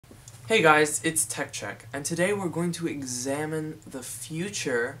Hey guys, it's Tech Check, and today we're going to examine the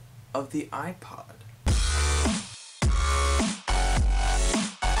future of the iPod.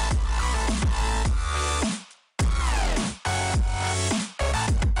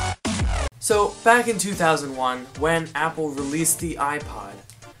 So, back in 2001, when Apple released the iPod,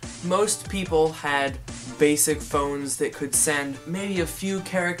 most people had basic phones that could send maybe a few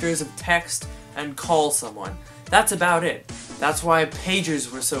characters of text and call someone. That's about it. That's why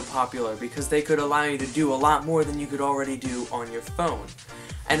pagers were so popular, because they could allow you to do a lot more than you could already do on your phone.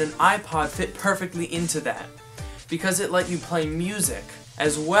 And an iPod fit perfectly into that, because it let you play music,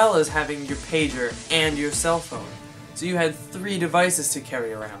 as well as having your pager and your cell phone. So you had 3 devices to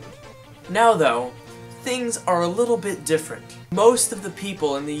carry around. Now though, things are a little bit different. Most of the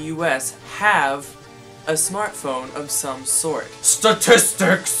people in the US have a smartphone of some sort.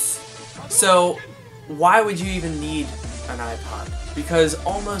 Statistics! So, why would you even need an iPod? Because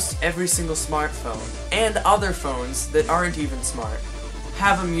almost every single smartphone, and other phones that aren't even smart,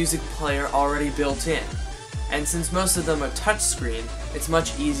 have a music player already built in. And since most of them are touchscreen, it's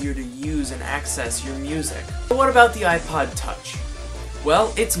much easier to use and access your music. But what about the iPod Touch?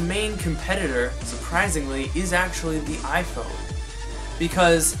 Well, its main competitor, surprisingly, is actually the iPhone.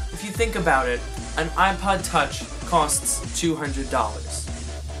 Because, if you think about it, an iPod Touch costs $200.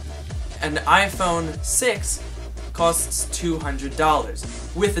 An iPhone 6 costs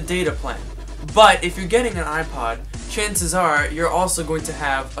 $200 with a data plan. But if you're getting an iPod, chances are you're also going to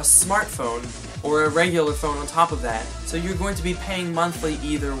have a smartphone or a regular phone on top of that, so you're going to be paying monthly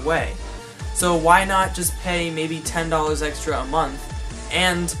either way. So why not just pay maybe $10 extra a month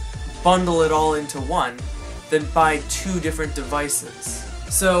and bundle it all into one, then buy 2 different devices?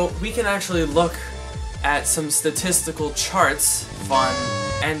 So we can actually look at some statistical charts,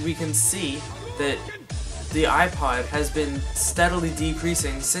 and we can see that the iPod has been steadily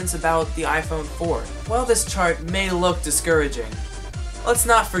decreasing since about the iPhone 4. While this chart may look discouraging, let's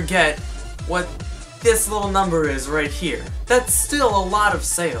not forget what this little number is right here. That's still a lot of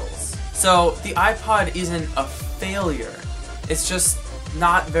sales. So the iPod isn't a failure, it's just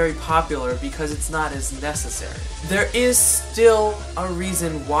not very popular because it's not as necessary. There is still a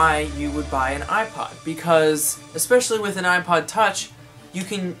reason why you would buy an iPod, because especially with an iPod Touch, you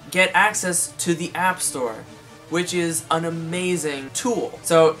can get access to the App Store, which is an amazing tool.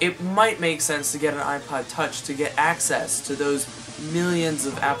 So it might make sense to get an iPod Touch to get access to those millions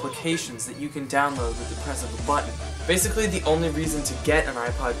of applications that you can download with the press of a button. Basically, the only reason to get an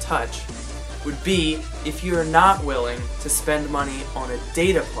iPod Touch would be if you are not willing to spend money on a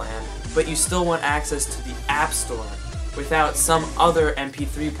data plan, but you still want access to the App Store without some other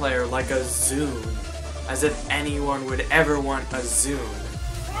MP3 player like a Zune. As if anyone would ever want a Zune.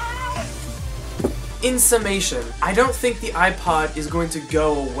 In summation, I don't think the iPod is going to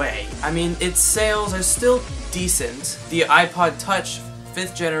go away. I mean, its sales are still decent. The iPod Touch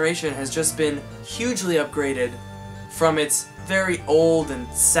 5th generation has just been hugely upgraded from its very old and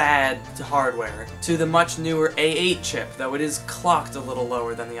sad hardware to the much newer A8 chip, though it is clocked a little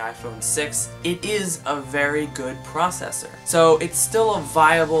lower than the iPhone 6. It is a very good processor, so it's still a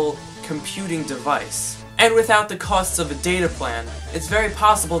viable computing device. And without the costs of a data plan, it's very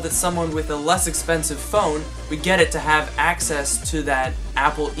possible that someone with a less expensive phone would get it to have access to that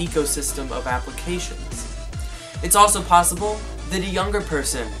Apple ecosystem of applications. It's also possible that a younger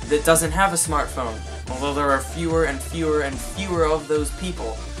person that doesn't have a smartphone, although there are fewer and fewer and fewer of those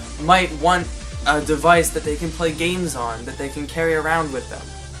people, might want a device that they can play games on, that they can carry around with them.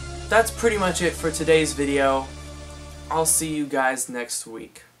 That's pretty much it for today's video. I'll see you guys next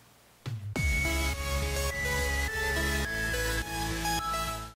week.